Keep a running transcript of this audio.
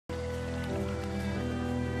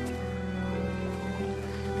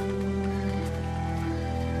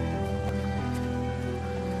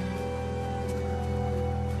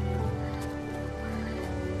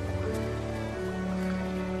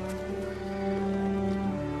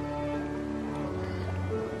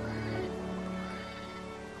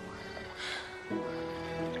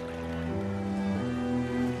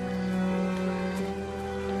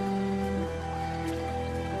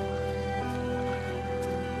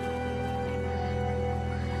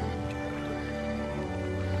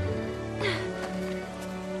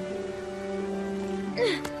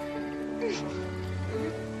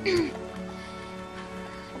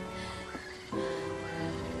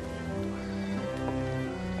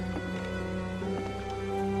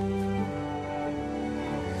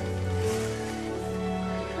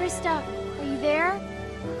stuff. Are you there?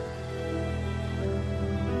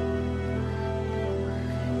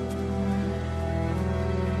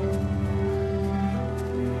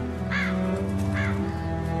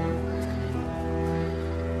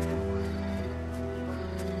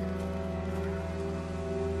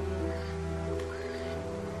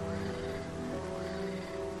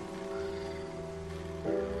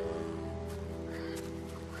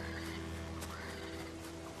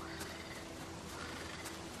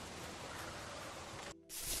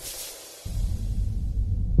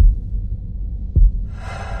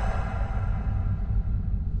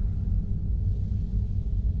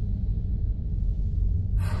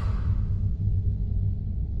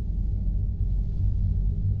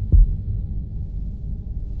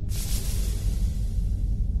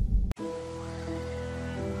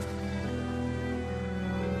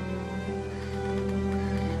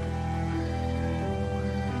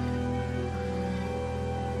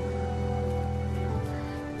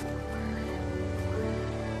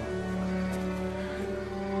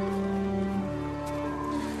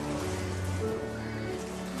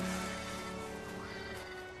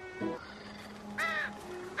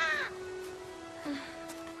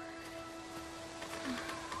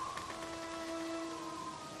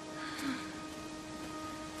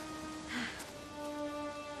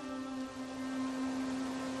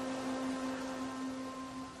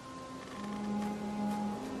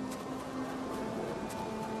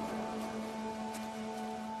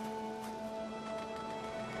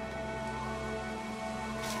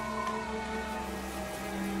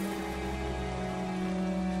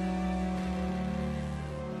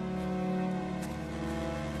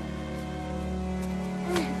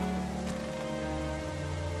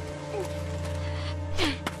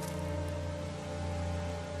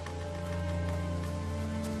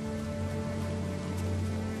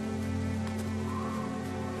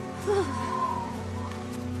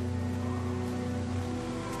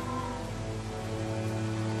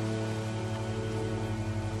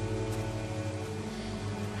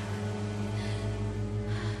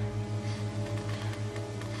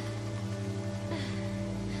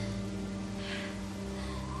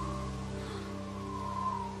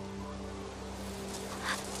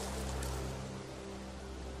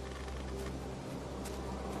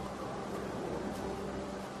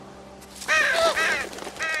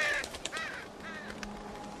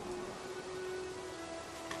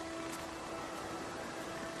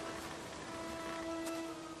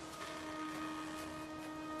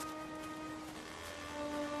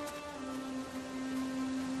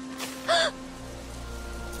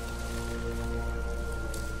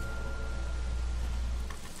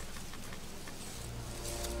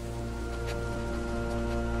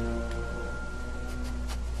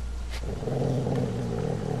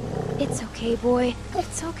 It's okay, boy.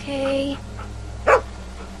 It's okay.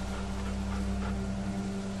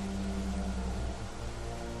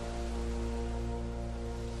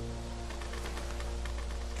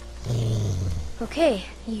 Okay,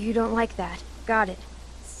 you don't like that. Got it.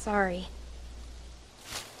 Sorry.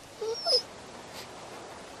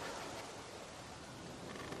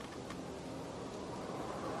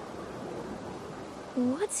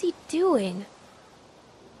 What's he doing?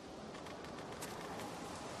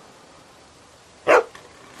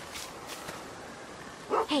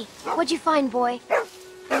 Hey, what'd you find, boy?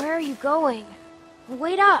 Where are you going?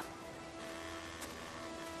 Wait up!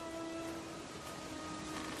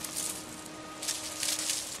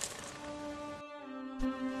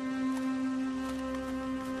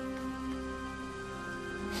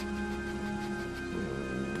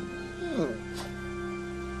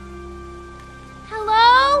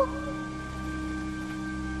 Hello?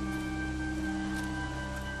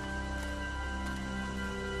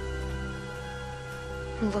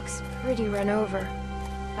 Looks pretty run over,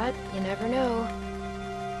 but you never know.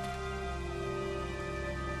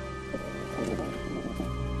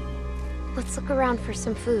 Let's look around for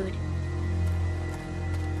some food.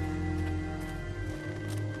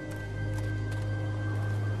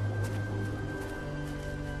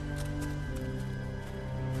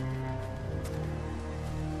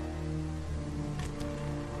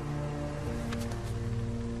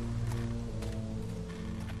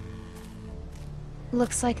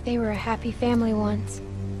 Looks like they were a happy family once.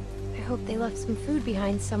 I hope they left some food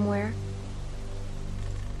behind somewhere.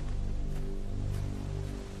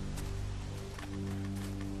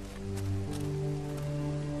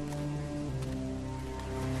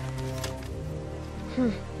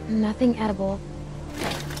 Nothing edible.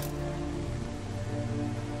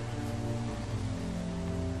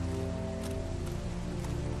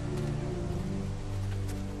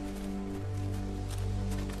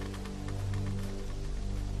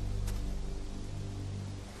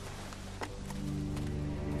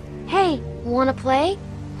 Wanna play?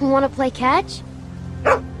 Wanna play catch?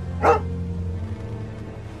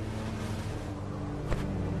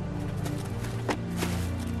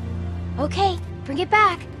 Okay, bring it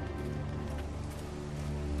back.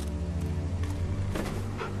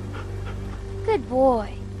 Good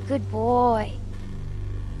boy, good boy.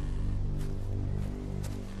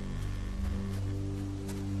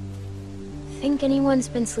 Think anyone's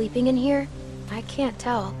been sleeping in here? I can't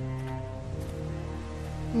tell.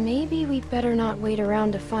 Maybe we'd better not wait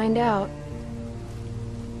around to find out.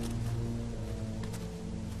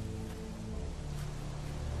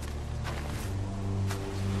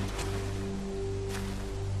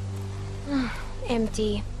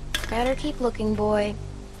 Empty. Better keep looking, boy.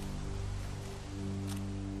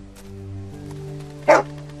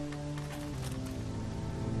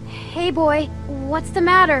 Hey, boy. What's the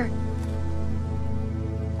matter?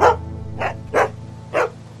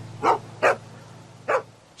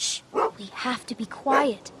 Shh. We have to be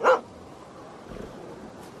quiet.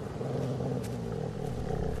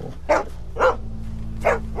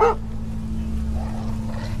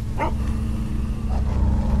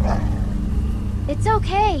 It's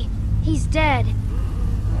okay. He's dead.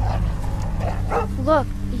 Look,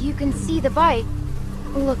 you can see the bite.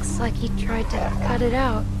 Looks like he tried to cut it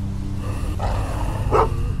out.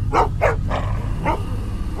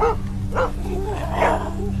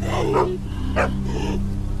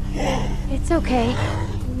 It's okay.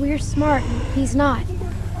 We're smart. He's not.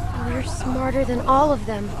 We're smarter than all of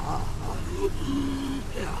them.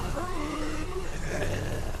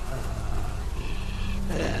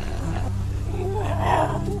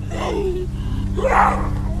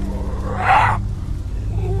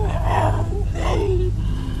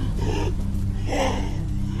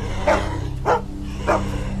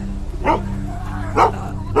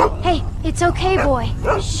 Hey, it's okay, boy.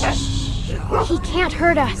 Shh. He can't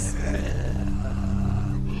hurt us.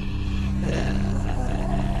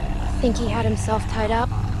 Think he had himself tied up?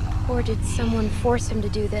 Or did someone force him to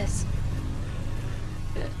do this?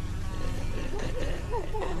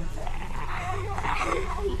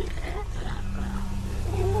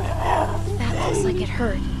 That looks like it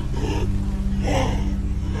hurt.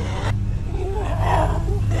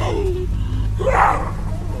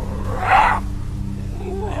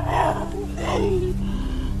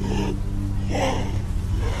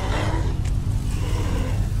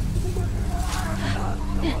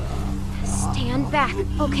 Stand back,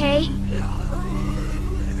 okay?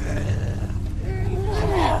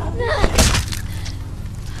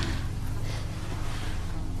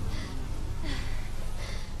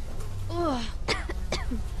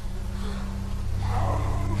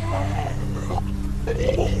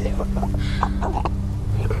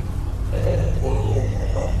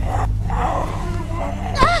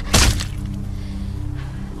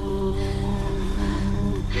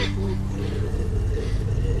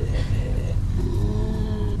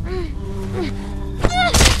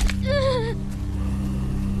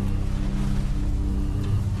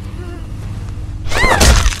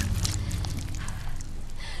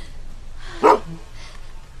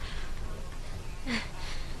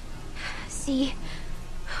 See,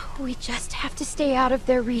 we just have to stay out of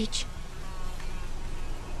their reach.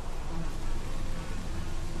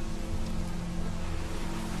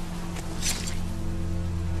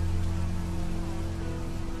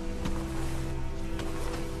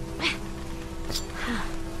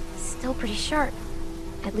 Still pretty sharp.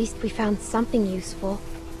 At least we found something useful.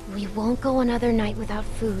 We won't go another night without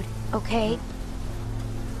food, okay?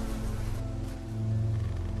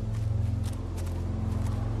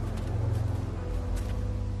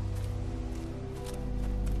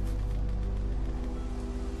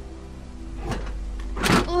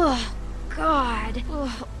 Oh, God.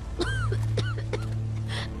 Ugh.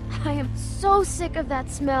 I am so sick of that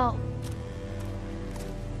smell.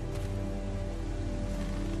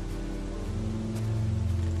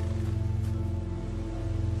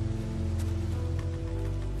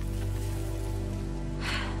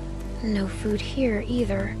 No food here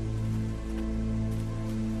either.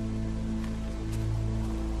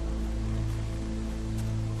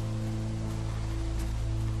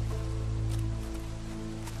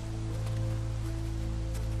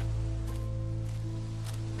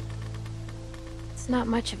 It's not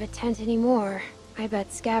much of a tent anymore. I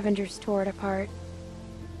bet scavengers tore it apart.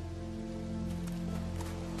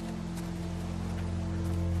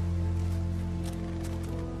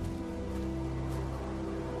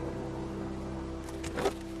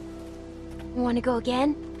 Want to go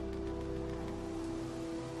again?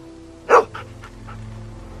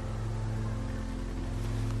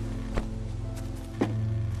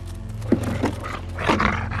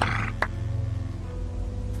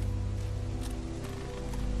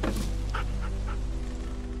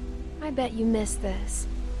 I bet you miss this.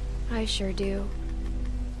 I sure do.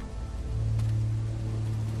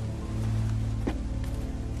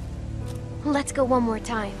 Let's go one more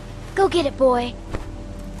time. Go get it, boy!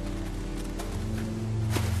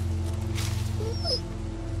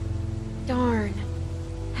 Darn.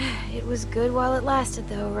 It was good while it lasted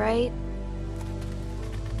though, right?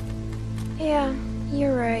 Yeah,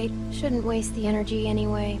 you're right. Shouldn't waste the energy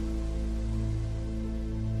anyway.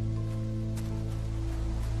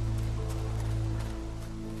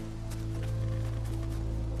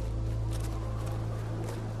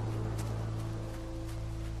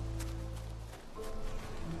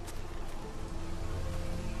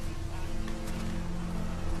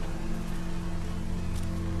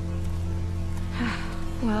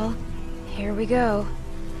 Well, here we go.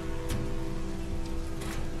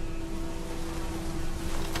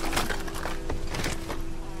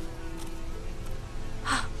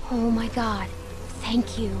 Oh my god,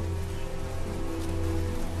 thank you.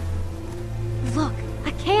 Look,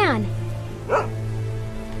 a can!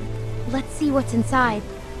 Let's see what's inside.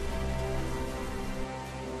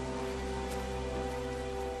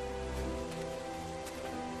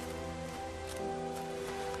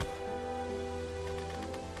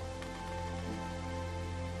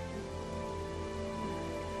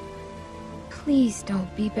 Please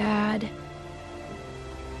don't be bad.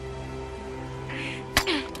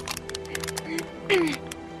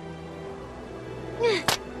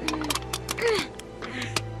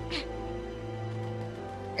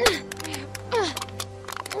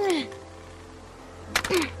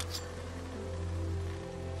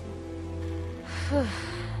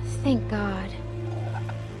 Thank God.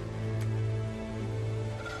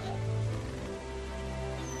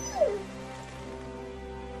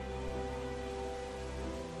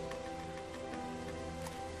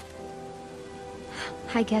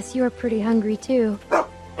 I guess you're pretty hungry too.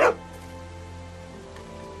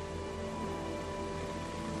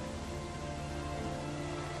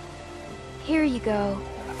 Here you go.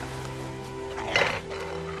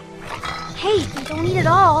 Hey, don't eat it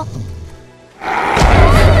all.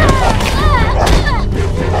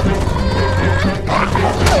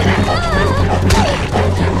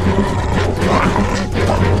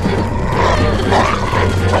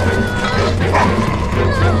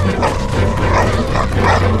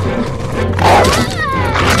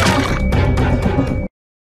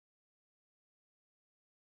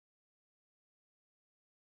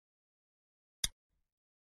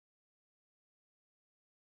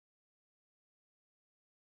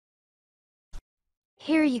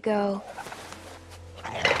 Here you go.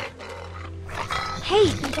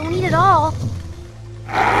 Hey, don't eat it all.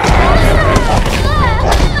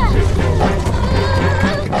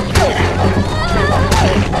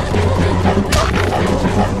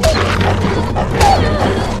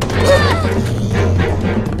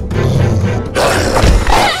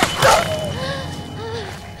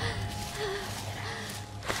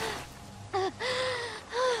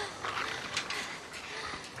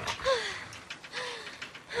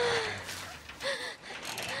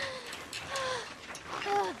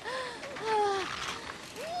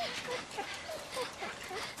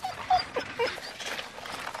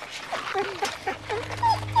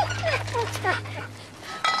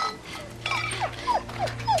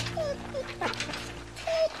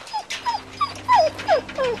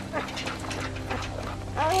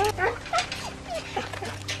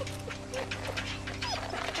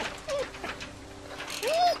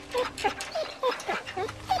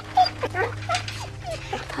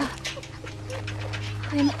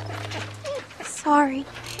 I'm sorry.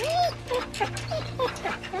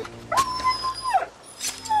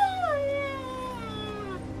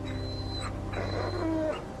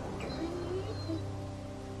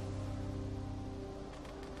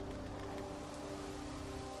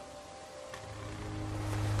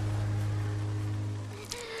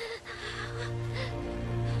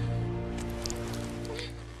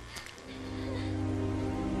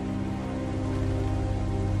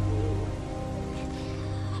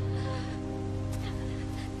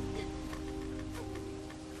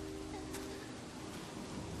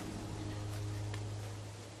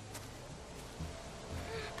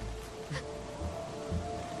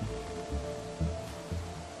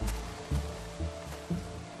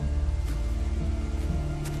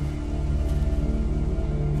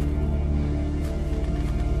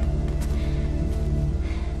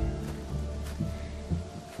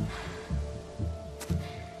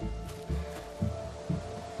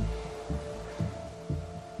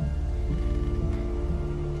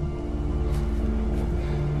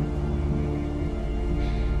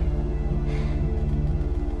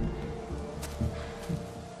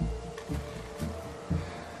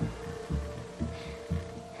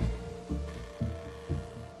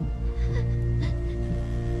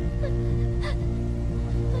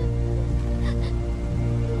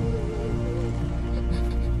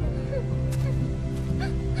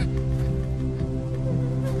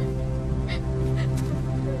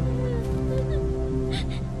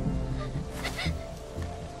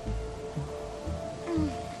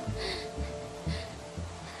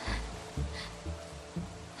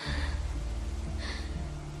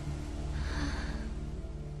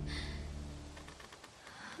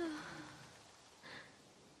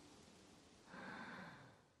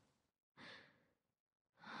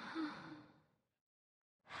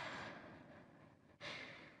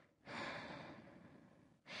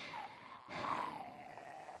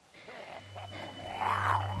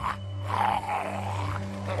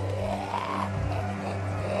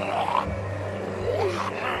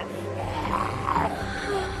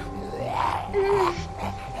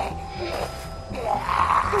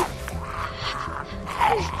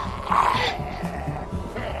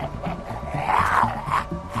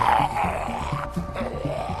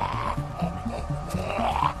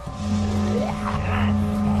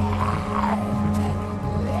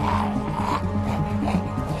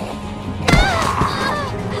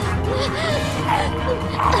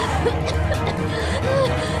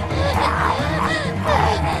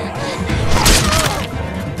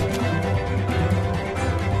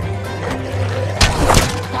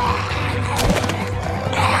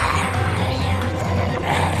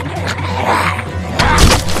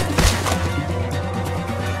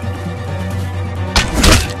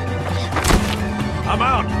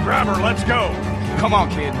 let's go. Come on,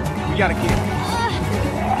 kid. We gotta get.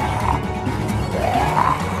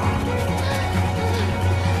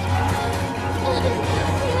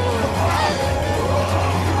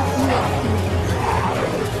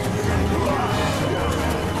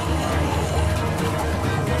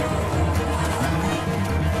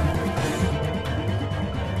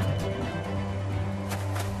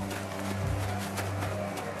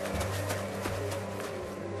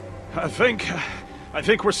 I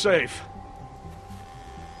think we're safe.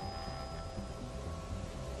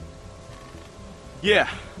 Yeah,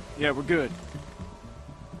 we're good.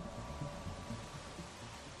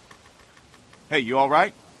 Hey, you all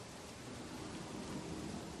right?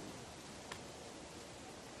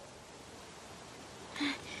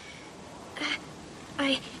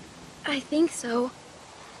 I think so.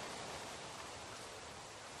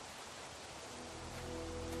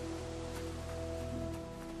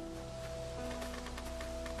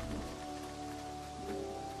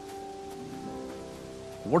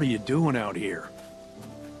 What are you doing out here?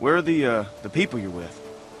 Where are the people you're with?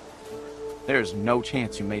 There's no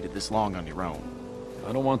chance you made it this long on your own.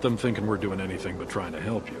 I don't want them thinking we're doing anything but trying to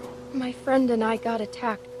help you. My friend and I got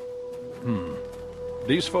attacked.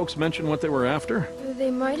 These folks mention what they were after? They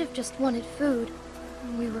might have just wanted food.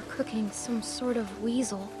 We were cooking some sort of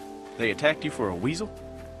weasel. They attacked you for a weasel?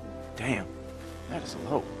 Damn, that is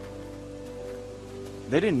low.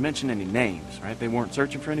 They didn't mention any names, right? They weren't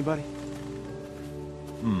searching for anybody?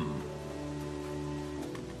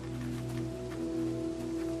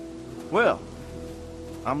 Well,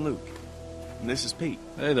 I'm Luke, and this is Pete.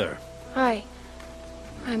 Hey there. Hi,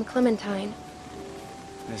 I'm Clementine.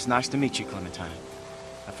 It's nice to meet you, Clementine.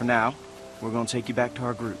 For now, we're gonna take you back to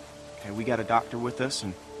our group. Okay, we got a doctor with us,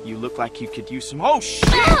 and you look like you could use some— Oh,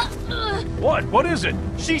 shit! What? What is it?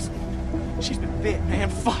 She's been bit, man.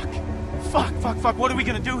 Fuck. What are we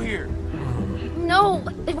gonna do here? No,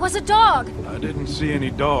 it was a dog. I didn't see any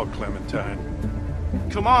dog, Clementine.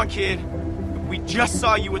 Come on, kid. We just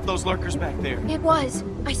saw you with those lurkers back there. It was,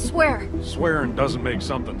 I swear. Swearing doesn't make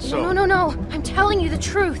something so. No. I'm telling you the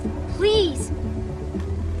truth. Please.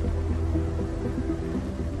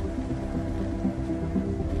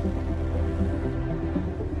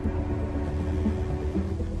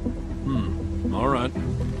 All right.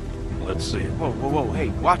 Let's see it. Whoa, hey,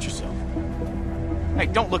 watch yourself. Hey,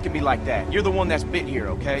 don't look at me like that. You're the one that's bit here,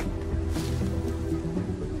 okay?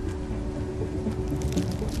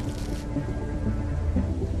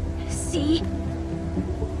 See?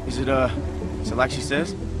 Is it like she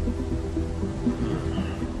says?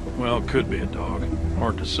 Well, it could be a dog.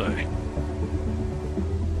 Hard to say.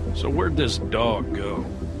 So where'd this dog go?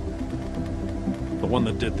 The one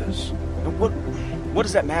that did this? What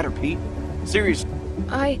does that matter, Pete? Seriously.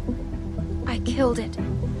 I killed it.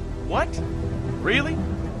 What? Really?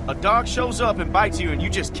 A dog shows up and bites you and you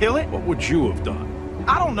just kill it? What would you have done?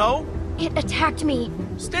 I don't know. It attacked me.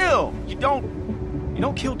 Still, you don't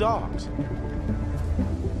kill dogs.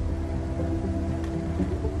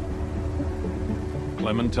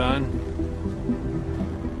 Clementine?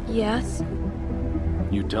 Yes?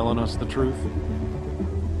 You telling us the truth?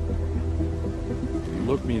 You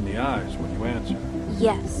look me in the eyes when you answer.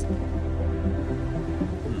 Yes.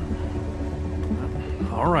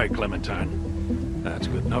 All right, Clementine. That's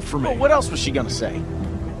good enough for me. Well, what else was she gonna say?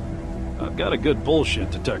 I've got a good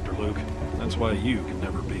bullshit detector, Luke. That's why you can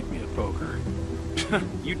never beat me at poker.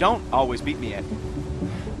 You don't always beat me at it.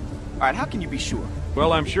 All right, how can you be sure?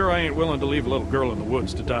 Well, I'm sure I ain't willing to leave a little girl in the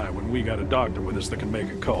woods to die when we got a doctor with us that can make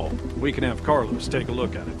a call. We can have Carlos take a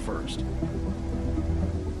look at it first.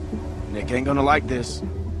 Nick ain't gonna like this.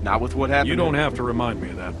 Not with what happened. You don't have to remind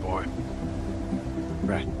me of that, boy.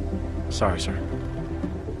 Right. Sorry, sir.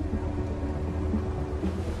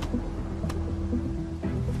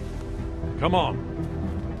 Come on.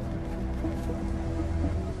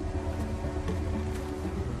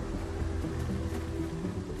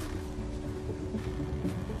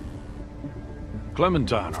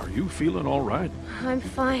 Clementine, are you feeling all right? I'm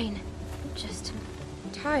fine. Just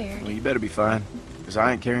tired. Well, you better be fine, because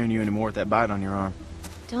I ain't carrying you anymore with that bite on your arm.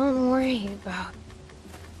 Don't worry about...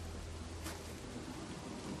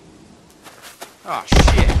 Oh,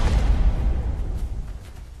 shit!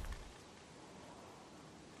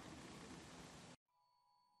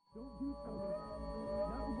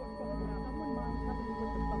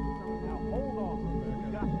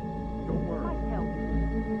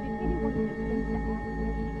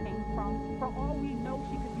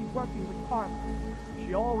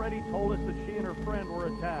 She already told us that she and her friend were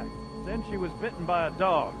attacked. Then she was bitten by a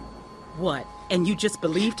dog. What? And you just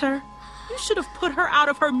believed her? You should have put her out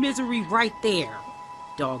of her misery right there.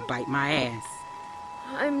 Dog bite my ass.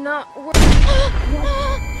 I'm not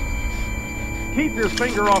Keep your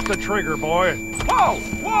finger off the trigger, boy. Whoa!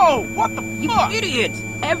 Whoa! What the You fuck? idiot!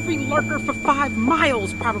 Every lurker for 5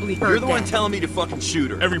 miles probably heard You're the that. one telling me to fucking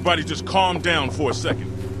shoot her. Everybody just calm down for a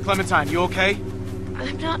second. Clementine, you okay?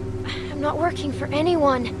 I'm not working for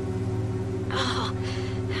anyone. Oh,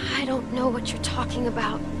 I don't know what you're talking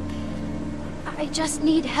about. I just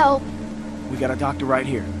need help. We got a doctor right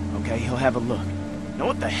here, okay? He'll have a look. Know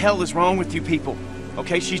what the hell is wrong with you people?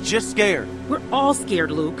 Okay, she's just scared. We're all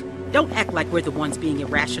scared, Luke. Don't act like we're the ones being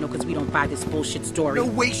irrational because we don't buy this bullshit story. No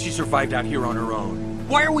way she survived out here on her own.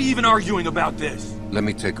 Why are we even arguing about this? Let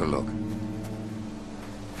me take a look.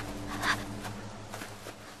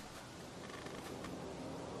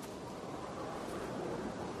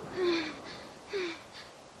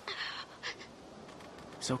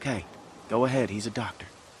 It's okay. Go ahead, he's a doctor.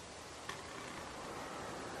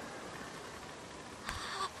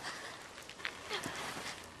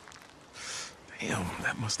 Damn,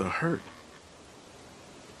 that must have hurt.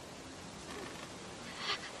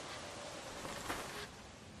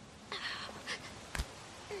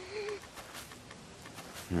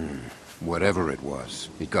 Whatever it was,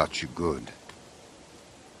 it got you good.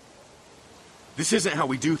 This isn't how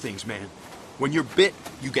we do things, man. When you're bit,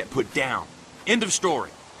 you get put down. End of story.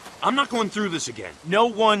 I'm not going through this again. No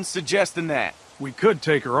one's suggesting that. We could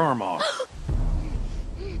take her arm off.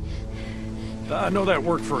 I know that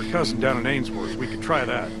worked for a cousin down in Ainsworth. We could try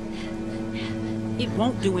that. It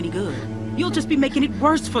won't do any good. You'll just be making it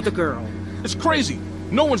worse for the girl. It's crazy.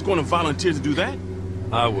 No one's going to volunteer to do that.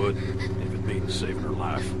 I would, if it means saving her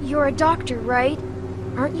life. You're a doctor, right?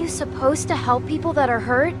 Aren't you supposed to help people that are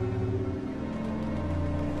hurt?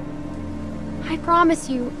 I promise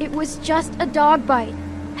you, it was just a dog bite.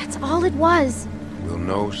 That's all it was. We'll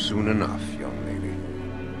know soon enough, young lady.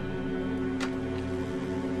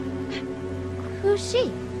 Who's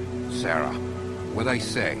she? Sarah, what I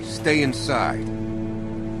say, stay inside.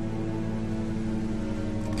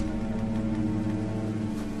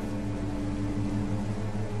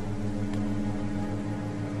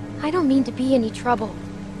 I don't mean to be any trouble.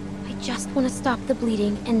 I just want to stop the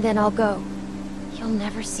bleeding, and then I'll go. You'll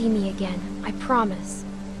never see me again, I promise.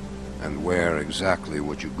 And where exactly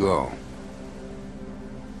would you go?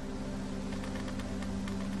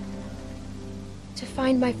 To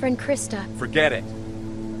find my friend Krista. Forget it.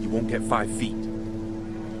 You won't get 5 feet.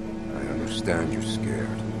 I understand you're scared.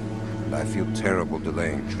 And I feel terrible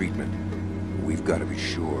delaying treatment. But we've got to be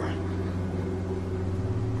sure.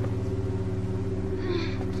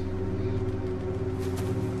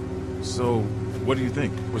 So, what do you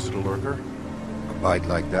think? Was it a lurker? A bite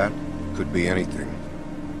like that could be anything.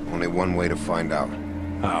 Only one way to find out.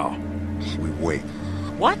 How? We wait.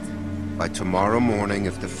 What? By tomorrow morning,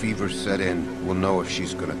 if the fever's set in, we'll know if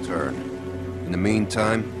she's gonna turn. In the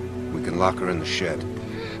meantime, we can lock her in the shed.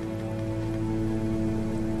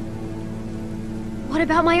 What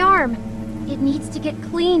about my arm? It needs to get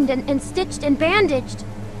cleaned and stitched and bandaged.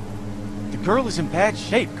 The girl is in bad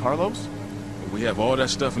shape, Carlos. We have all that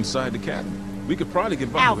stuff inside the cabin. We could probably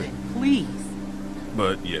get by with it. Alvin, please.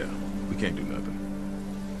 But yeah, we can't do nothing.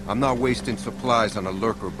 I'm not wasting supplies on a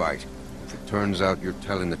lurker bite. If it turns out you're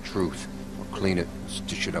telling the truth, we'll clean it and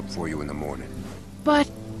stitch it up for you in the morning. But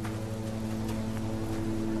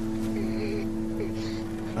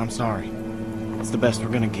I'm sorry. It's the best we're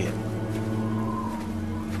gonna get.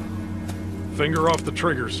 Finger off the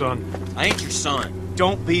trigger, son. I ain't your son.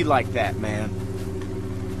 Don't be like that, man.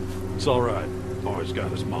 It's all right. Boy's got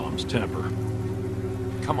his mom's temper.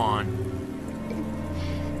 Come on.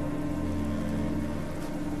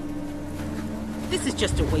 This is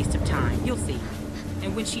just a waste of time. You'll see.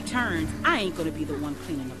 And when she turns, I ain't gonna be the one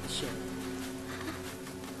cleaning up the shit.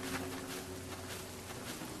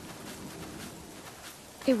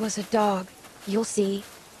 it was a dog. You'll see.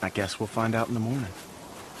 I guess we'll find out in the morning.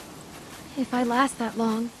 If I last that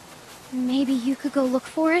long, maybe you could go look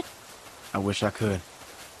for it? I wish I could.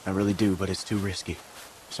 I really do, but it's too risky.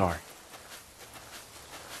 Sorry.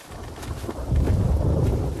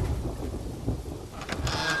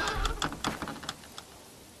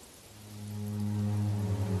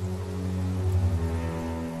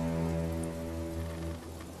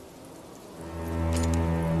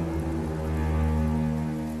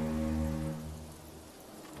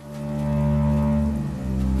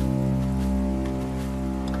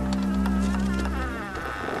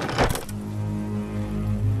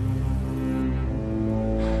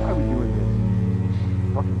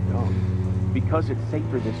 Because it's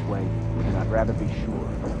safer this way, and I'd rather be sure.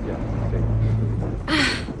 Yeah, safer.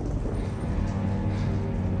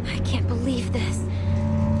 I can't believe this.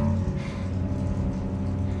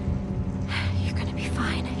 You're gonna be fine.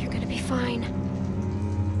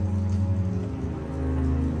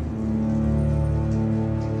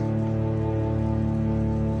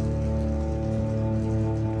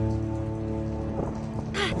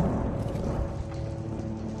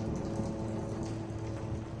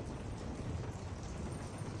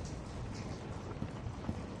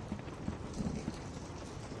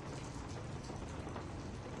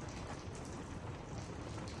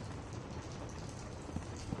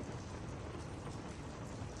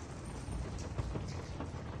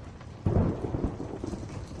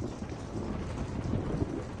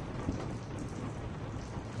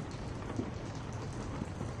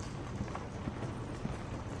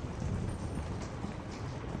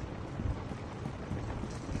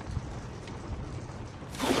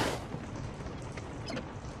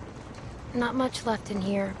 not much left in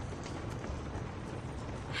here.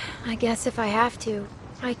 I guess if I have to,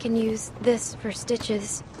 I can use this for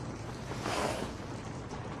stitches.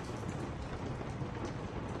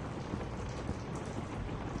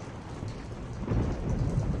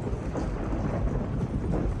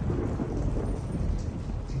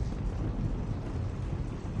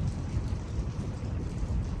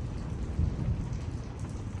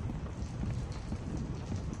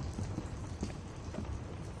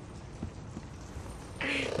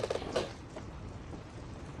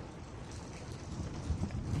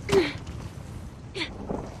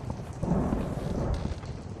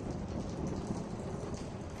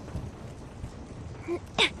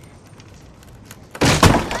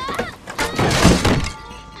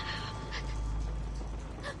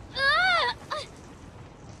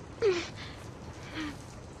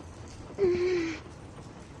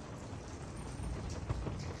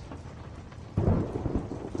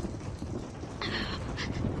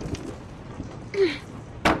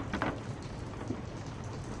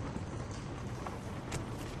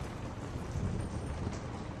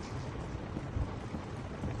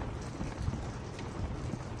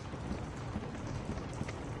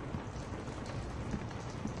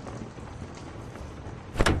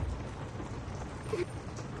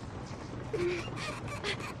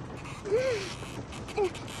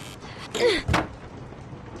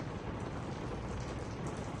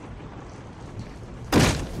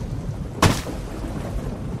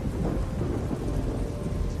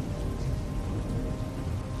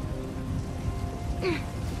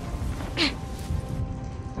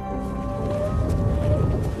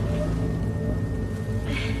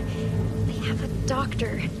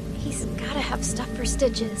 Doctor, he's gotta have stuff for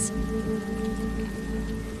stitches.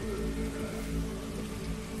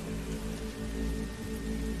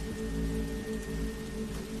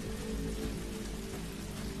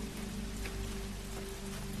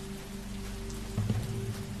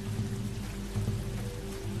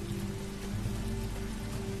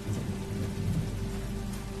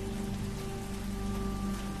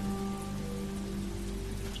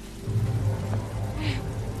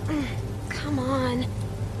 Come on.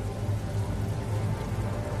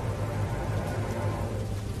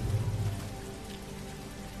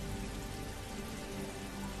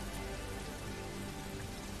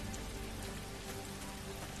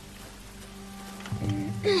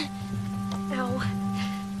 Ow.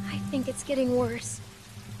 I think it's getting worse.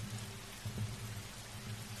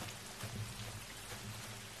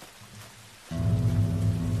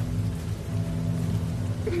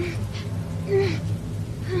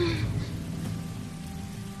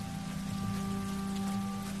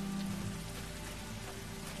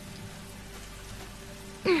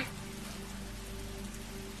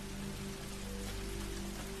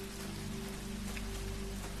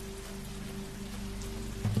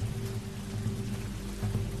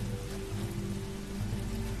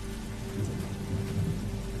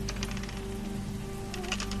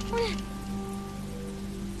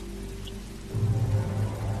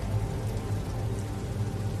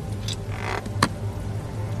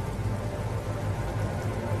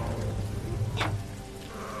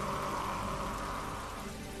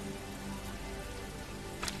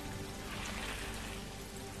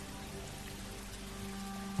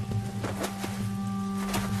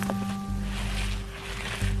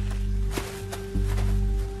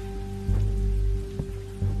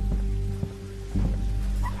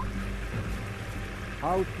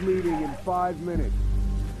 House meeting in 5 minutes.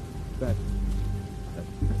 That's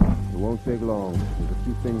it won't take long. There's a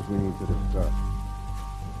few things we need to discuss.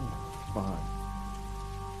 Fine.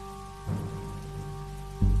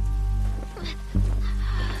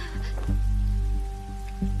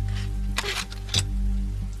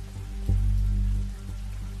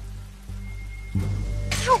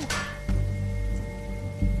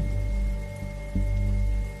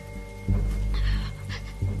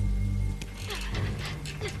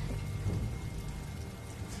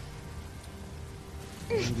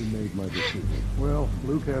 Already made my decision. Well,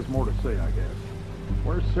 Luke has more to say, I guess.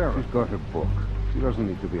 Where's Sarah? She's got her book. She doesn't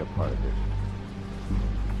need to be a part of this.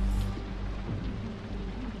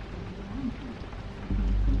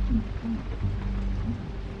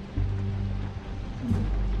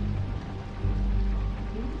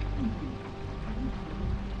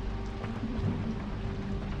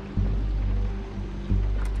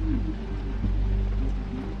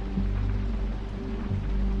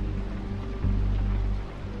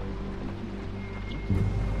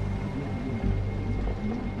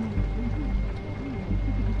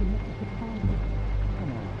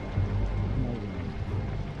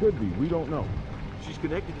 Could be, we don't know. She's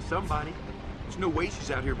connected to somebody. There's no way she's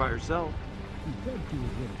out here by herself. She said she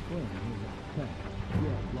was with a friend who was at the test.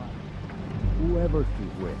 Yeah, like whoever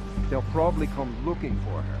she's with, they'll probably come looking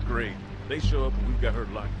for her. Great. They show up and we've got her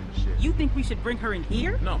locked in the shed. You think we should bring her in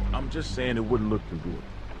here? No, I'm just saying it wouldn't look too good.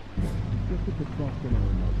 Just to put trust in her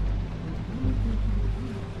enough.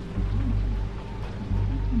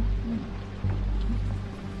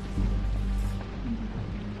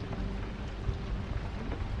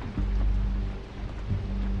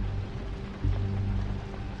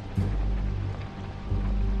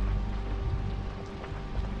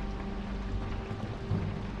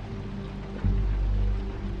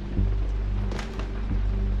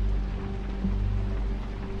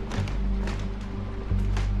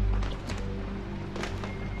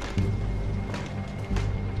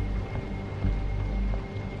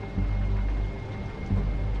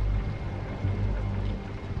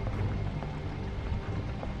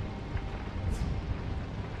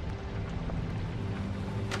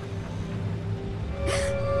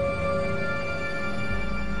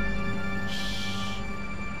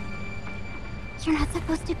 You're not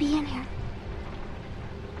supposed to be in here.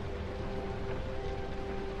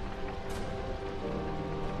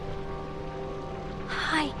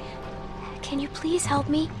 Hi. Can you please help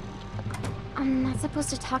me? I'm not supposed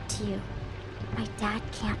to talk to you. My dad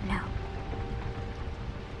can't know.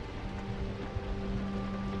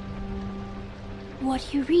 What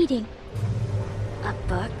are you reading? A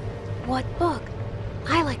book? What book?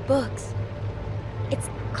 I like books. It's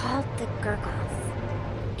called The Gurgles.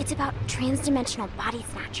 It's about transdimensional body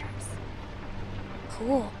snatchers.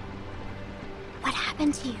 Cool. What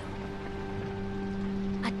happened to you?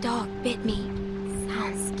 A dog bit me.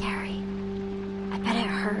 Sounds scary. I bet it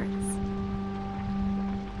hurts.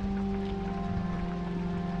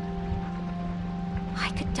 I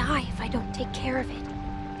could die if I don't take care of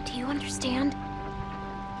it. Do you understand?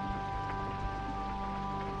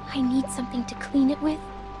 I need something to clean it with,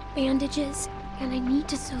 bandages, and I need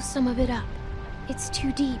to sew some of it up. It's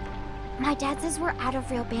too deep. My dad says we're out of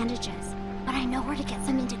real bandages, but I know where to get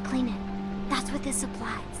something to clean it. That's what this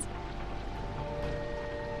supplies.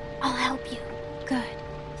 I'll help you. Good.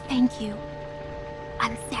 Thank you.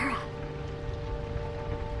 I'm Sarah.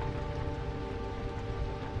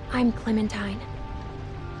 I'm Clementine.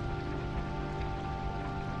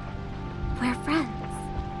 We're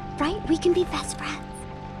friends, right? We can be best friends.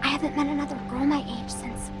 I haven't met another girl my age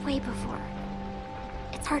since way before.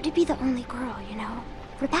 It's hard to be the only girl, you know?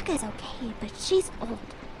 Rebecca's okay, but she's old.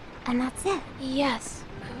 And that's it. Yes,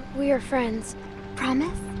 we are friends.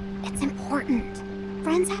 Promise? It's important.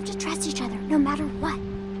 Friends have to trust each other, no matter what.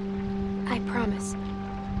 I promise.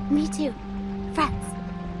 Me too. Friends.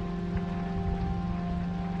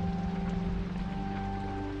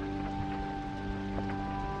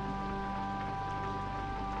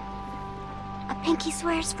 A pinky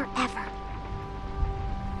swears forever.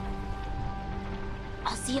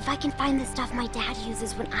 I'll see if I can find the stuff my dad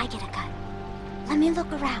uses when I get a cut. Let me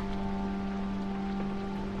look around.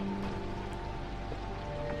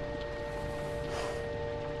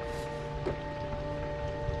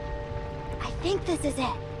 I think this is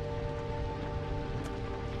it.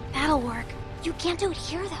 That'll work. You can't do it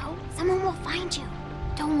here, though. Someone will find you.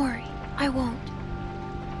 Don't worry, I won't.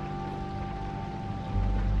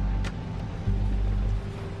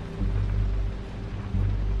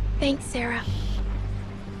 Thanks, Sarah.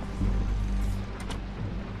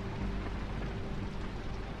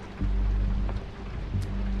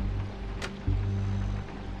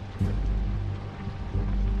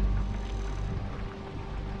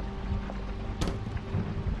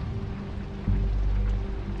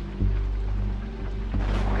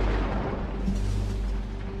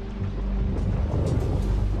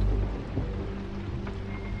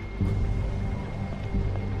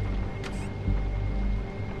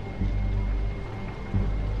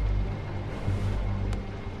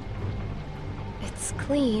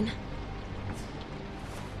 Clean.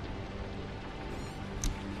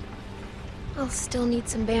 I'll still need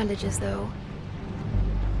some bandages, though.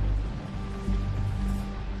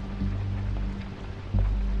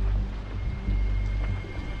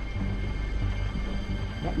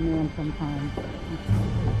 That man sometimes.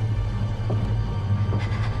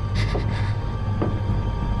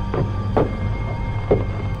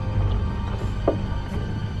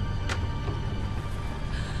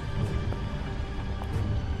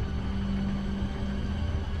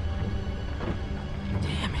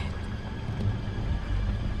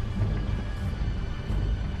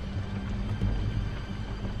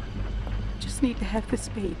 Need to have this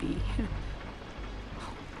baby.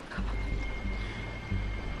 Oh, God.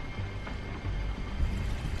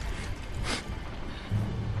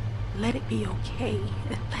 let it be okay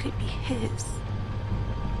and let it be his.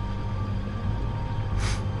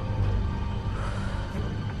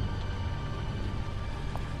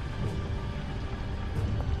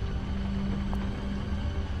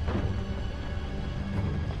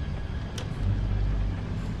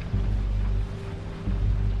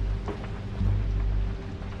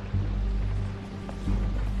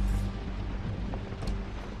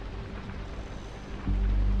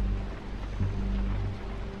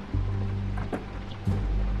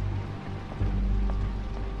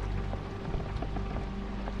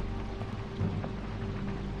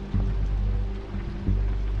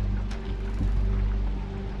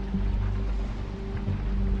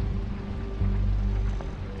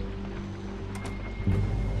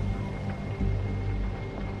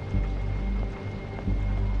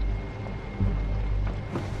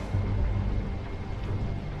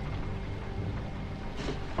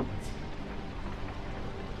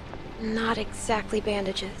 Not exactly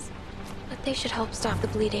bandages, but they should help stop the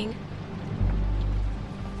bleeding.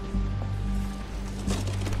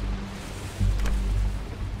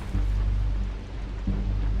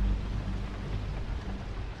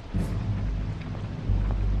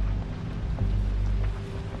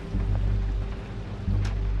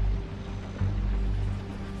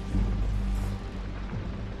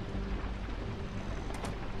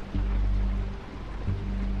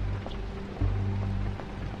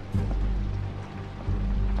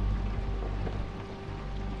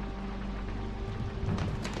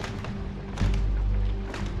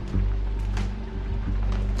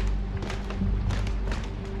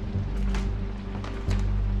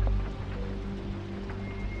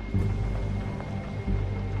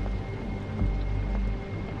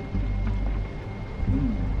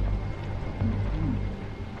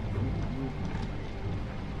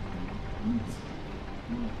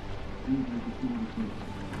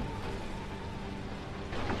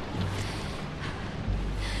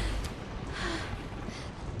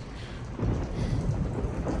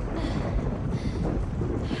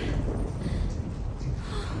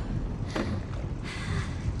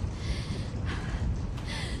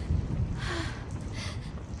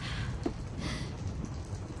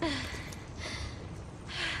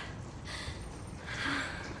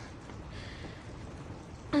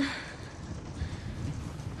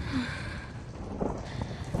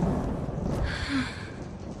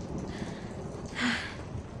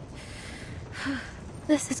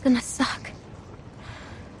 This is gonna suck.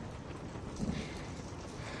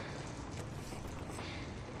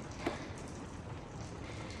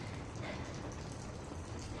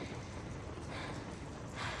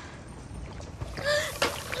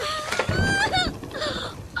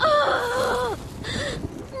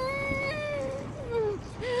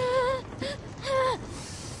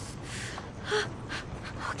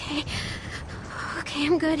 Okay. Okay,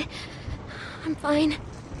 I'm good. I'm fine.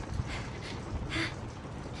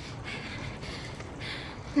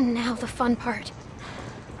 Now the fun part.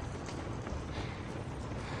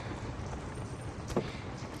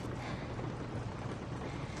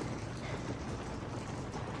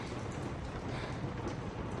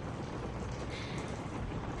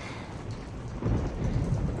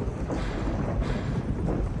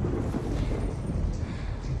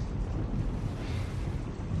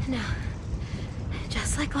 Now,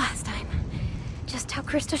 just like last time. Just how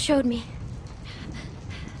Krista showed me.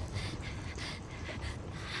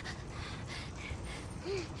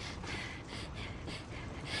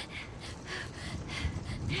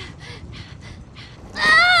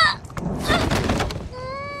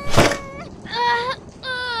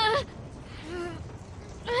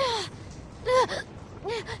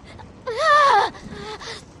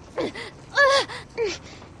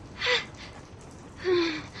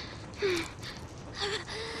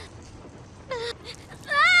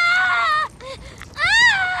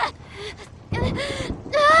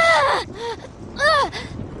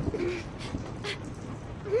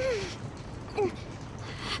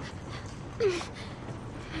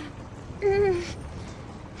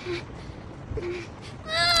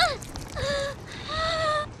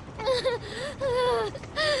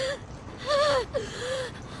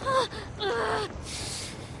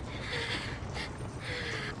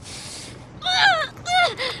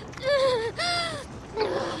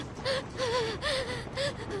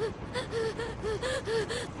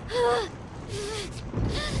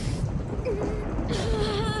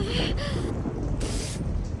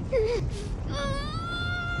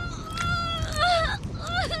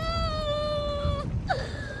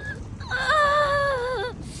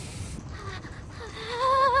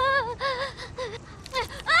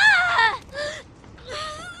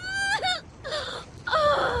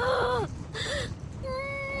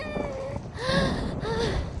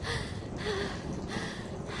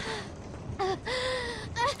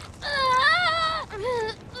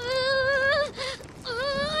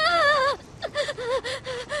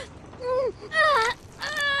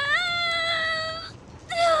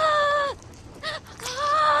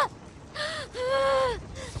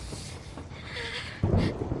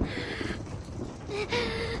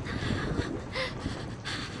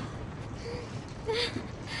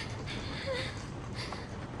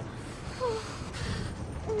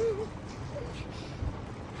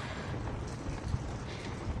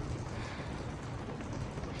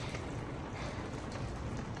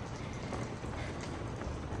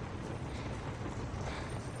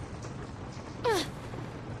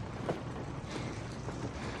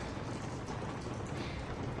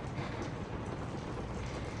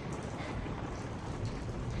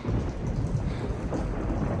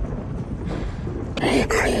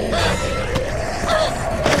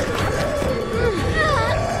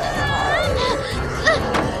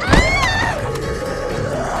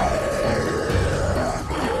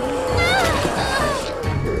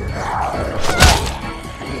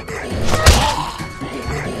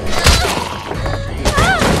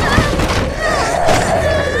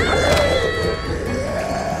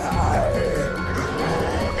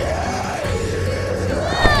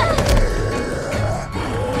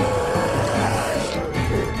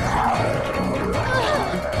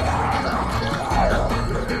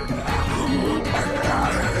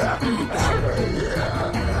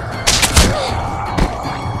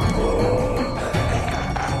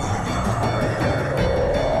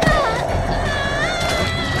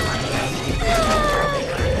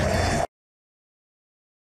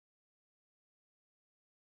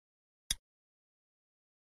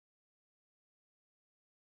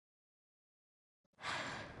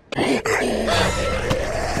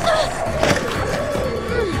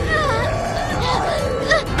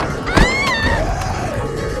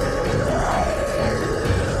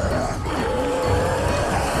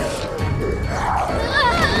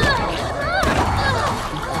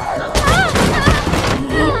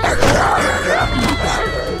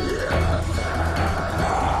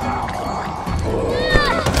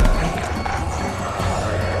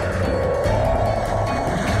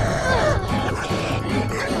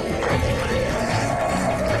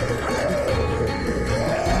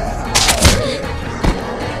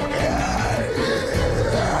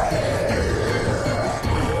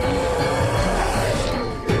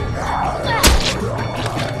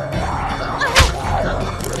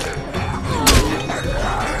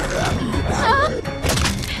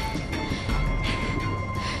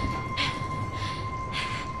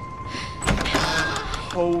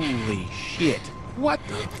 Holy shit. What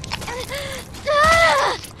the?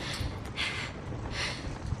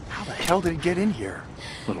 How the hell did it get in here?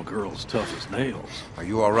 Little girl's tough as nails. Are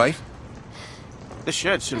you all right? This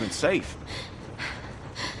shed should have been safe.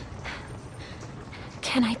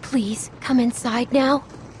 Can I please come inside now?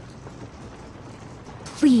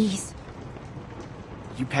 Please.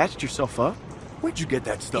 You patched yourself up? Where'd you get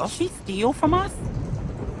that Did stuff? she steal from us?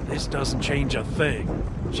 This doesn't change a thing.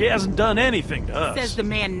 She hasn't done anything to us. Says the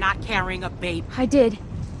man not carrying a babe. I did.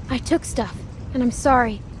 I took stuff, and I'm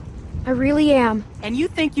sorry. I really am. And you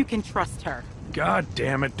think you can trust her? God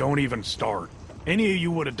damn it, don't even start. Any of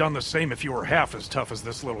you would have done the same if you were half as tough as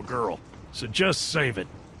this little girl. So just save it.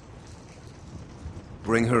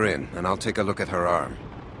 Bring her in, and I'll take a look at her arm.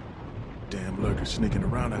 Damn lurkers sneaking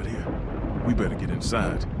around out here. We better get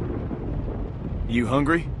inside. You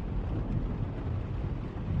hungry?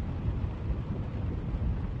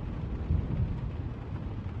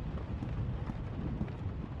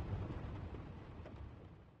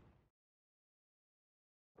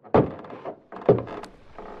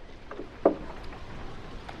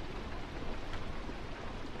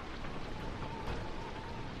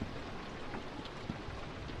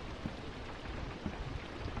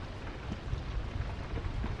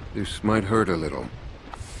 This might hurt a little.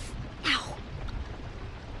 Ow.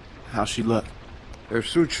 How's she look? Her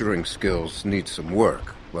suturing skills need some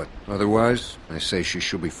work, but otherwise, I say she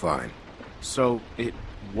should be fine. So, it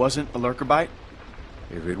wasn't a lurker bite?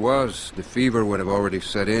 If it was, the fever would have already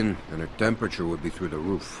set in, and her temperature would be through the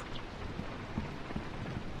roof.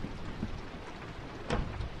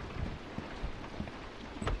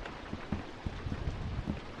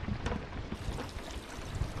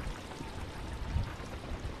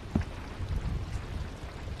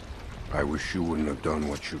 I wish you wouldn't have done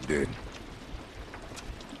what you did.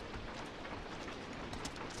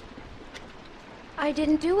 I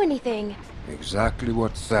didn't do anything. Exactly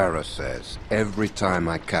what Sarah says every time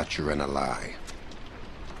I catch her in a lie.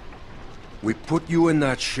 We put you in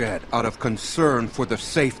that shed out of concern for the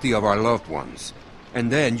safety of our loved ones.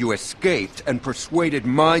 And then you escaped and persuaded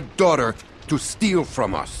my daughter to steal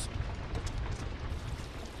from us.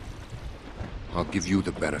 I'll give you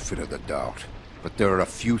the benefit of the doubt. But there are a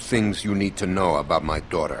few things you need to know about my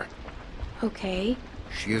daughter. Okay.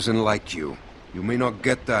 She isn't like you. You may not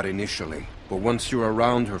get that initially, but once you're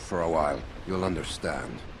around her for a while, you'll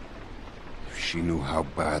understand. If she knew how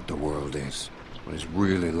bad the world is, what it's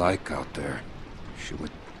really like out there, she would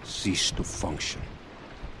cease to function.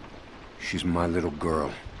 She's my little girl.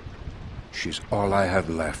 She's all I have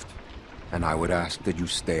left, and I would ask that you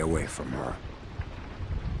stay away from her.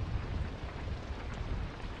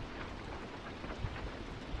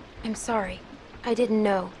 I'm sorry. I didn't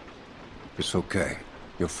know. It's okay.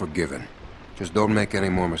 You're forgiven. Just don't make any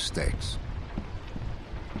more mistakes.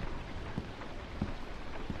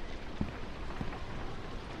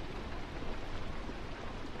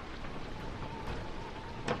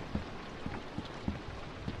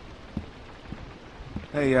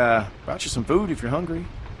 Hey, brought you some food if you're hungry.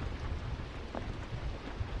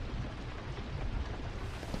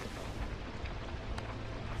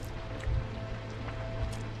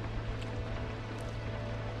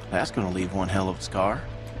 That's gonna leave one hell of a scar.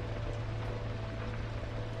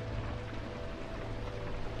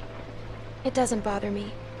 It doesn't bother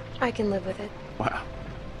me. I can live with it. Wow.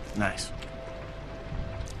 Nice.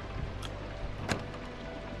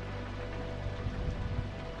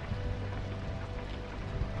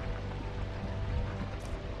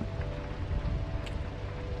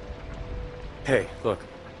 Hey, look.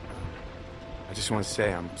 I just want to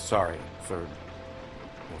say I'm sorry for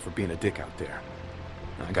being a dick out there.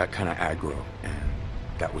 I got kind of aggro, and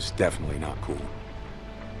that was definitely not cool.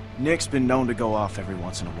 Nick's been known to go off every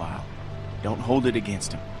once in a while. Don't hold it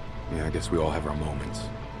against him. Yeah, I guess we all have our moments.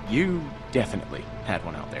 You definitely had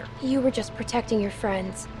one out there. You were just protecting your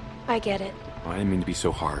friends. I get it. Well, I didn't mean to be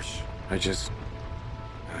so harsh. I just...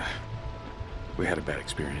 we had a bad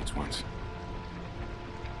experience once.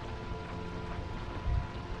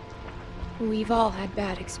 We've all had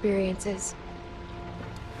bad experiences.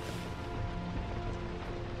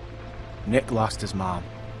 Nick lost his mom.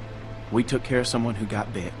 We took care of someone who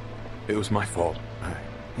got bit. It was my fault.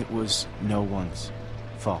 It was no one's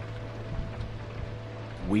fault.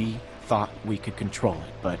 We thought we could control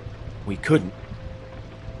it, but we couldn't.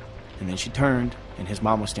 And then she turned, and his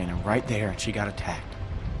mom was standing right there, and she got attacked.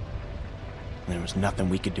 And there was nothing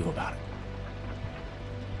we could do about it.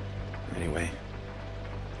 Anyway,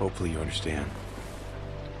 hopefully you understand.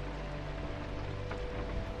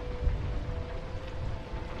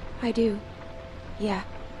 I do. Yeah.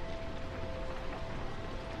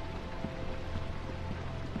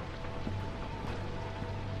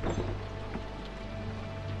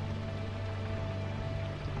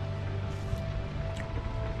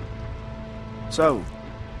 So,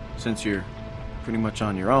 since you're pretty much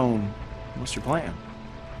on your own, what's your plan?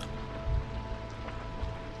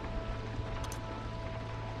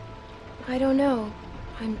 I don't know.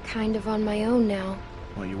 I'm kind of on my own now.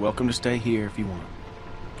 Well, you're welcome to stay here if you want.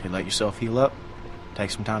 Okay, let yourself heal up.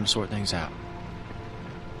 Take some time to sort things out.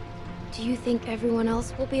 Do you think everyone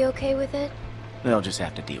else will be okay with it? They'll just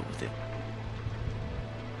have to deal with it.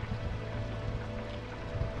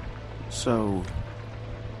 So,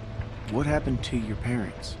 what happened to your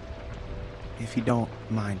parents? If you don't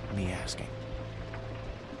mind me asking.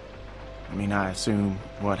 I mean, I assume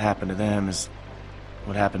what happened to them is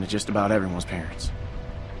what happened to just about everyone's parents.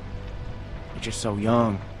 You're just so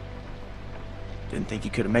young. Didn't think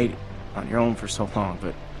you could have made it on your own for so long,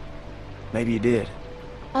 but maybe you did.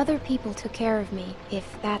 Other people took care of me, if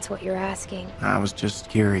that's what you're asking. I was just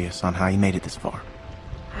curious on how you made it this far.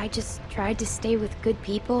 I just tried to stay with good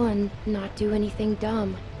people and not do anything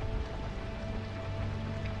dumb.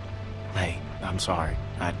 Hey, I'm sorry.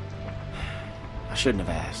 I shouldn't have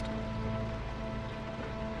asked.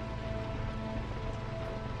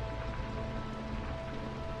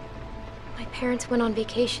 My parents went on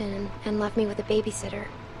vacation and left me with a babysitter.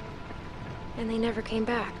 And they never came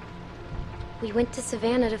back. We went to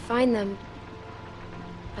Savannah to find them,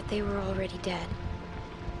 but they were already dead.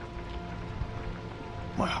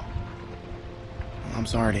 Wow. I'm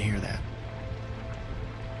sorry to hear that.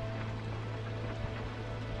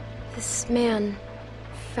 This man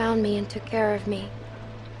found me and took care of me.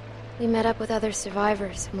 We met up with other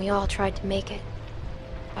survivors and we all tried to make it.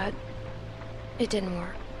 But it didn't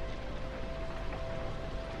work.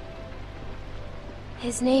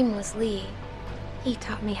 His name was Lee. He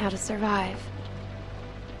taught me how to survive.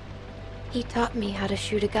 He taught me how to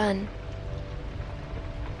shoot a gun.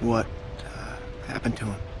 What happened to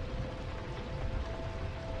him?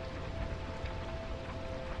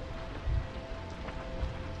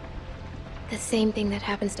 The same thing that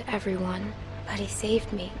happens to everyone, but he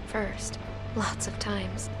saved me first, lots of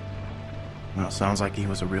times. Well, it sounds like he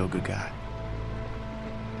was a real good guy.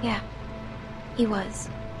 Yeah, he was.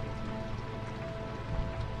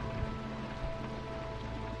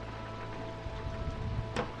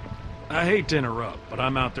 I hate to interrupt, but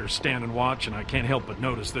I'm out there standing watch and I can't help but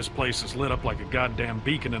notice this place is lit up like a goddamn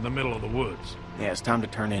beacon in the middle of the woods. Yeah, it's time to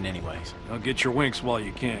turn in anyways. Now get your winks while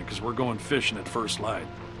you can, because we're going fishing at first light.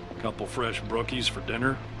 Couple fresh brookies for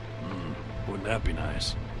dinner? Wouldn't that be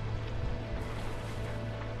nice?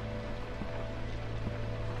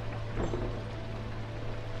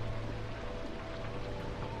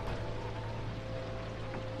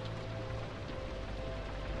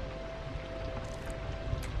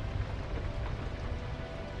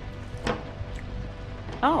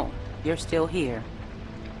 Oh, you're still here.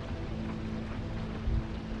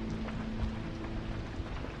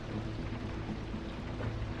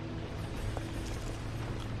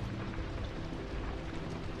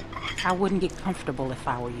 I wouldn't get comfortable if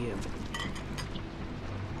I were you.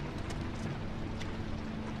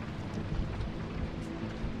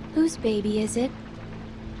 Whose baby is it?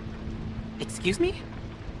 Excuse me?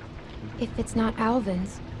 If it's not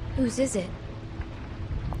Alvin's, whose is it?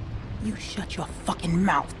 You shut your fucking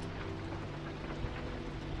mouth.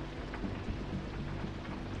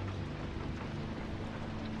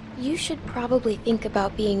 You should probably think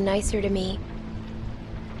about being nicer to me.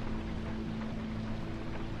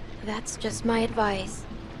 That's just my advice.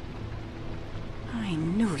 I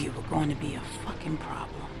knew you were going to be a fucking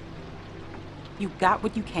problem. You got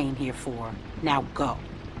what you came here for. Now go.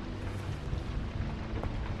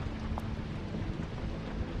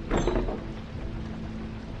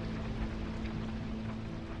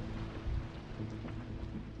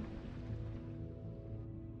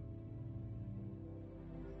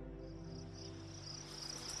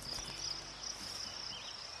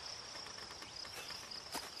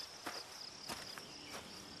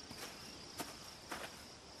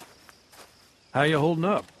 How you holding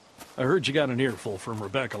up? I heard you got an earful from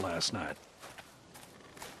Rebecca last night.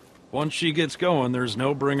 Once she gets going, there's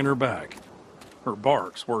no bringing her back. Her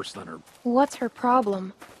bark's worse than her... What's her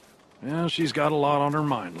problem? Yeah, she's got a lot on her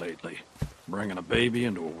mind lately. Bringing a baby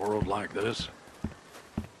into a world like this.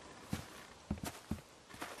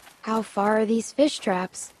 How far are these fish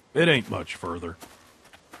traps? It ain't much further.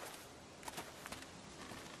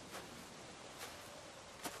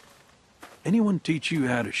 Anyone teach you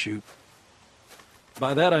how to shoot?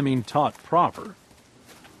 By that I mean taught proper.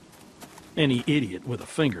 Any idiot with a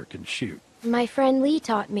finger can shoot. My friend Lee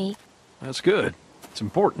taught me. That's good. It's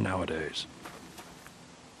important nowadays.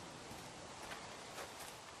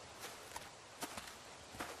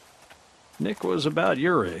 Nick was about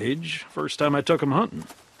your age, first time I took him hunting.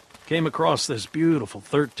 Came across this beautiful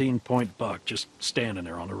 13-point buck just standing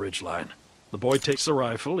there on the ridgeline. The boy takes the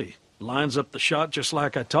rifle, he lines up the shot just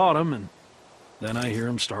like I taught him, and then I hear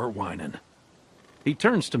him start whining. He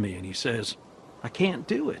turns to me and he says, "I can't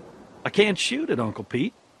do it. I can't shoot it, Uncle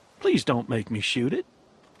Pete. Please don't make me shoot it."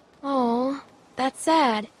 Oh, that's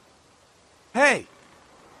sad. Hey!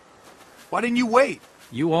 Why didn't you wait?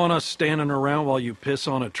 You want us standing around while you piss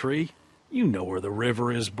on a tree? You know where the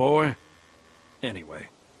river is, boy. Anyway,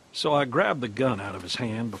 so I grabbed the gun out of his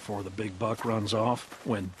hand before the big buck runs off,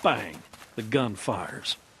 when bang, the gun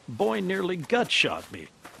fires. Boy nearly gut shot me.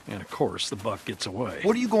 And of course, the buck gets away.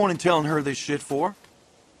 What are you going and telling her this shit for?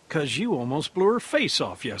 'Cause you almost blew her face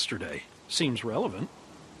off yesterday. Seems relevant.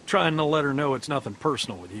 Trying to let her know it's nothing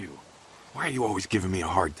personal with you. Why are you always giving me a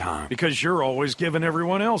hard time? Because you're always giving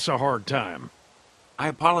everyone else a hard time. I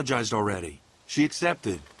apologized already. She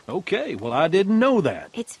accepted. Okay, well, I didn't know that.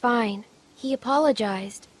 It's fine. He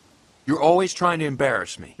apologized. You're always trying to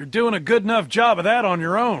embarrass me. You're doing a good enough job of that on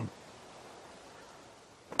your own.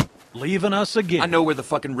 Leaving us again. I know where the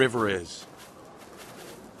fucking river is.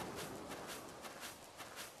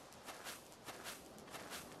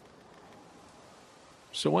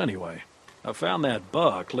 So anyway, I found that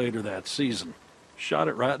buck later that season. Shot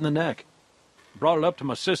it right in the neck. Brought it up to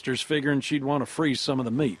my sister's figuring she'd want to freeze some of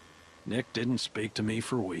the meat. Nick didn't speak to me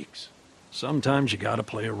for weeks. Sometimes you gotta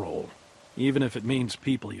play a role. Even if it means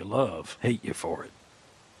people you love hate you for it.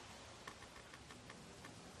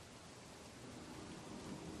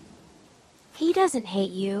 He doesn't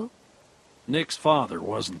hate you. Nick's father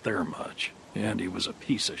wasn't there much, and he was a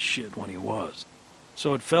piece of shit when he was.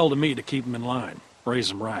 So it fell to me to keep him in line,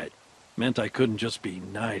 raise him right. Meant I couldn't just be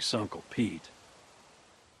nice Uncle Pete.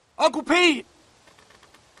 Uncle Pete!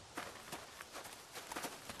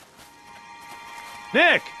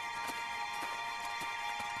 Nick!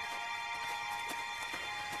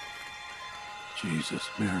 Jesus,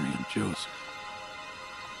 Mary, and Joseph.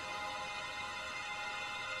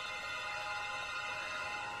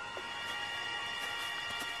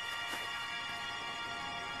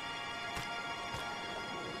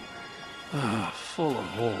 Ah, full of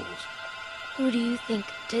holes. Who do you think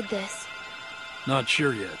did this? Not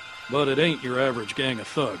sure yet, but it ain't your average gang of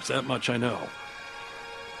thugs, that much I know.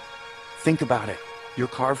 Think about it. You're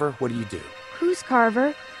Carver, what do? Who's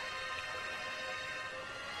Carver?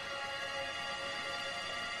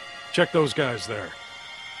 Check those guys there.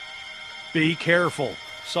 Be careful.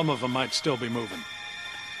 Some of them might still be moving.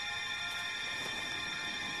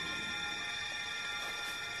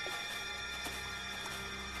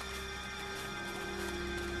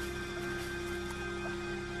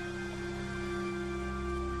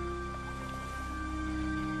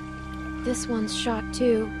 This one's shot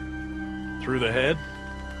too. Through the head?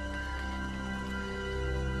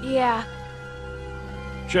 Yeah.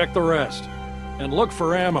 Check the rest. And look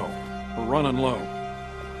for ammo. We're running low.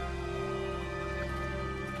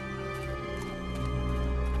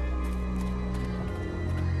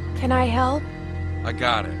 Can I help? I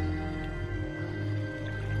got it.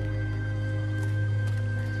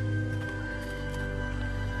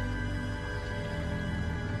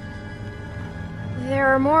 There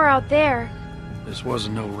are more out there. This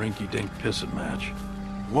wasn't no rinky-dink pissing match.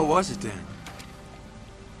 What was it then?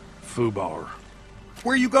 Foobar.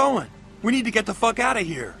 Where are you going? We need to get the fuck out of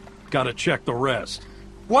here. Gotta check the rest.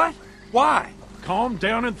 What? Why? Calm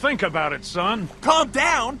down and think about it, son. Calm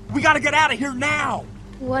down! We gotta get out of here now!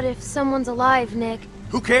 What if someone's alive, Nick?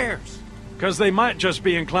 Who cares? Because they might just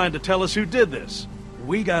be inclined to tell us who did this.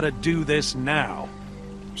 We gotta do this now.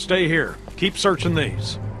 Stay here. Keep searching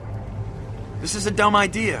these. This is a dumb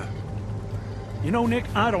idea. You know, Nick,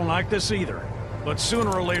 I don't like this either. But sooner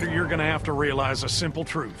or later, you're gonna have to realize a simple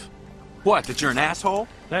truth. What, that you're an asshole?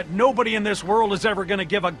 That nobody in this world is ever gonna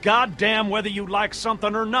give a goddamn whether you like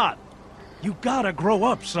something or not. You gotta grow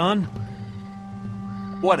up, son.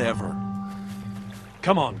 Whatever.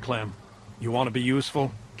 Come on, Clem. You want to be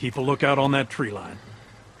useful? Keep a lookout on that tree line.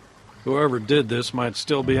 Whoever did this might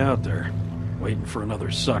still be out there, waiting for another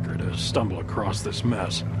sucker to stumble across this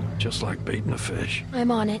mess, just like baiting a fish. I'm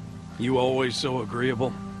on it. You always so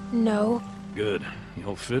agreeable? No. Good.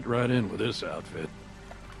 You'll fit right in with this outfit.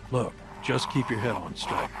 Look, just keep your head on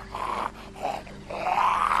straight.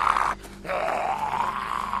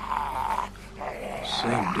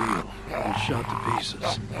 Same deal. All shot to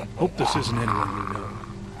pieces. Hope this isn't anyone we know.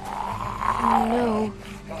 No.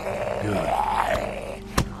 Good.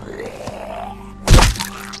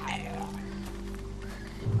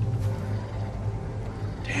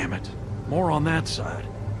 Damn it. More on that side.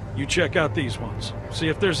 You check out these ones. See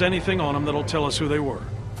if there's anything on them that'll tell us who they were.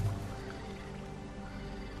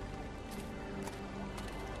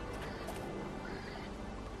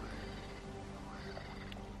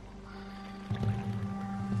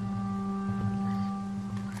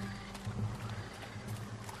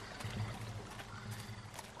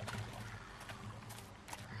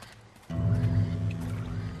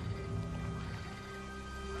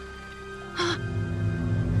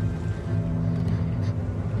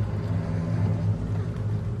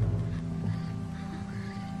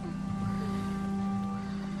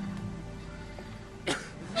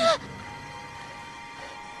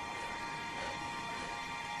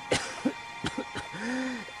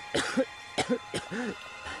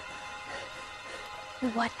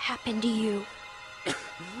 What happened to you?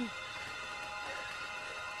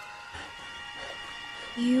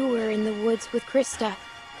 You were in the woods with Krista.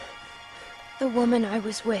 The woman I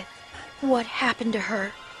was with. What happened to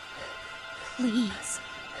her? Please,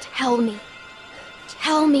 tell me.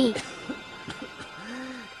 Tell me.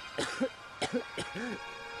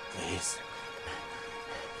 Please.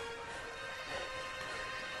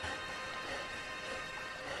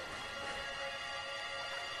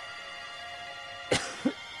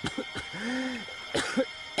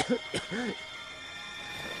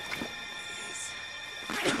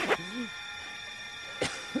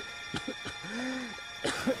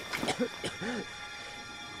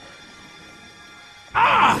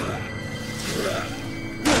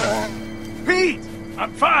 Pete!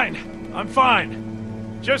 I'm fine. I'm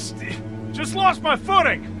fine. Just lost my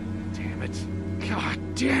footing. Damn it. God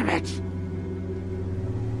damn it.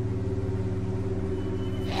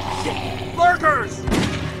 Lurkers!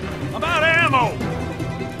 I'm out of ammo.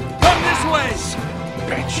 Come this way!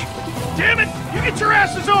 Bitch. Damn it. You get your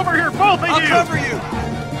asses over here, both of you. I'll cover you!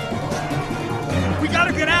 We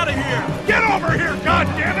gotta get out of here! Get over here, God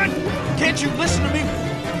damn it. Can't you listen to me?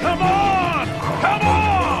 Come on. Come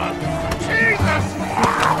on. Jesus.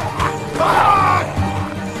 Fuck.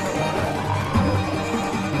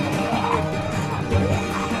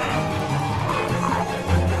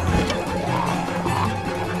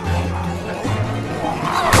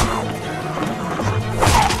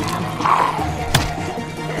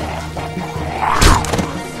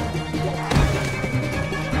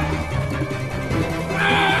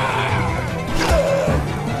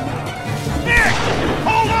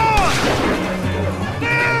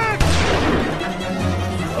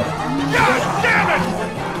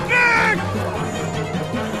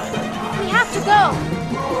 Go!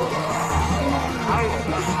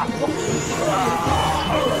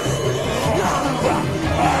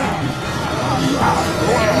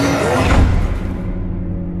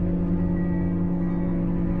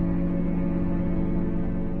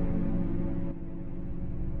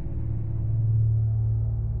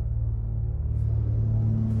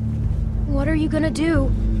 What are you gonna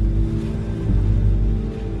do?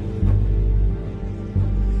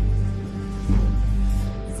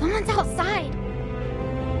 Someone's outside.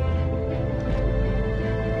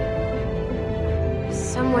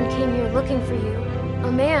 Someone came here looking for you.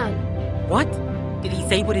 A man. What? Did he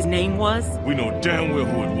say what his name was? We know damn well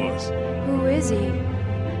who it was. Who is he?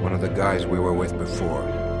 One of the guys we were with before.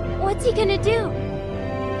 What's he gonna do?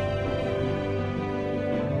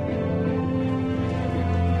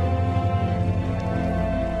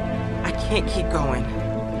 I can't keep going.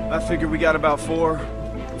 I figure we got about 4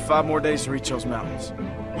 or 5 more days to reach those mountains.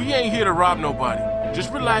 We ain't here to rob nobody.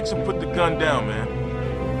 Just relax and put the gun down, man.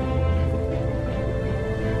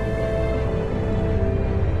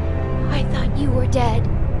 I thought you were dead.